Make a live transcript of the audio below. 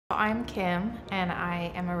I'm Kim, and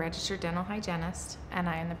I am a registered dental hygienist, and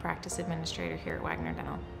I am the practice administrator here at Wagner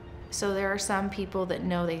Dental. So there are some people that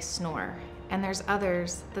know they snore, and there's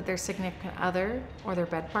others that their significant other or their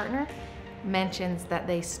bed partner mentions that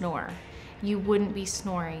they snore. You wouldn't be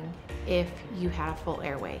snoring if you had a full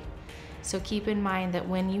airway. So keep in mind that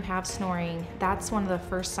when you have snoring, that's one of the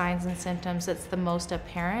first signs and symptoms that's the most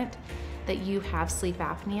apparent that you have sleep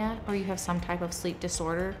apnea or you have some type of sleep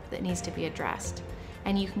disorder that needs to be addressed.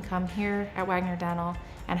 And you can come here at Wagner Dental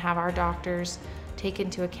and have our doctors take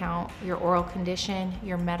into account your oral condition,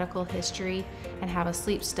 your medical history, and have a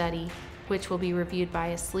sleep study, which will be reviewed by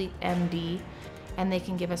a sleep MD, and they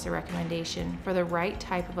can give us a recommendation for the right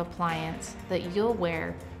type of appliance that you'll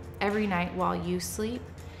wear every night while you sleep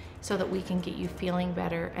so that we can get you feeling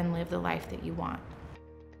better and live the life that you want.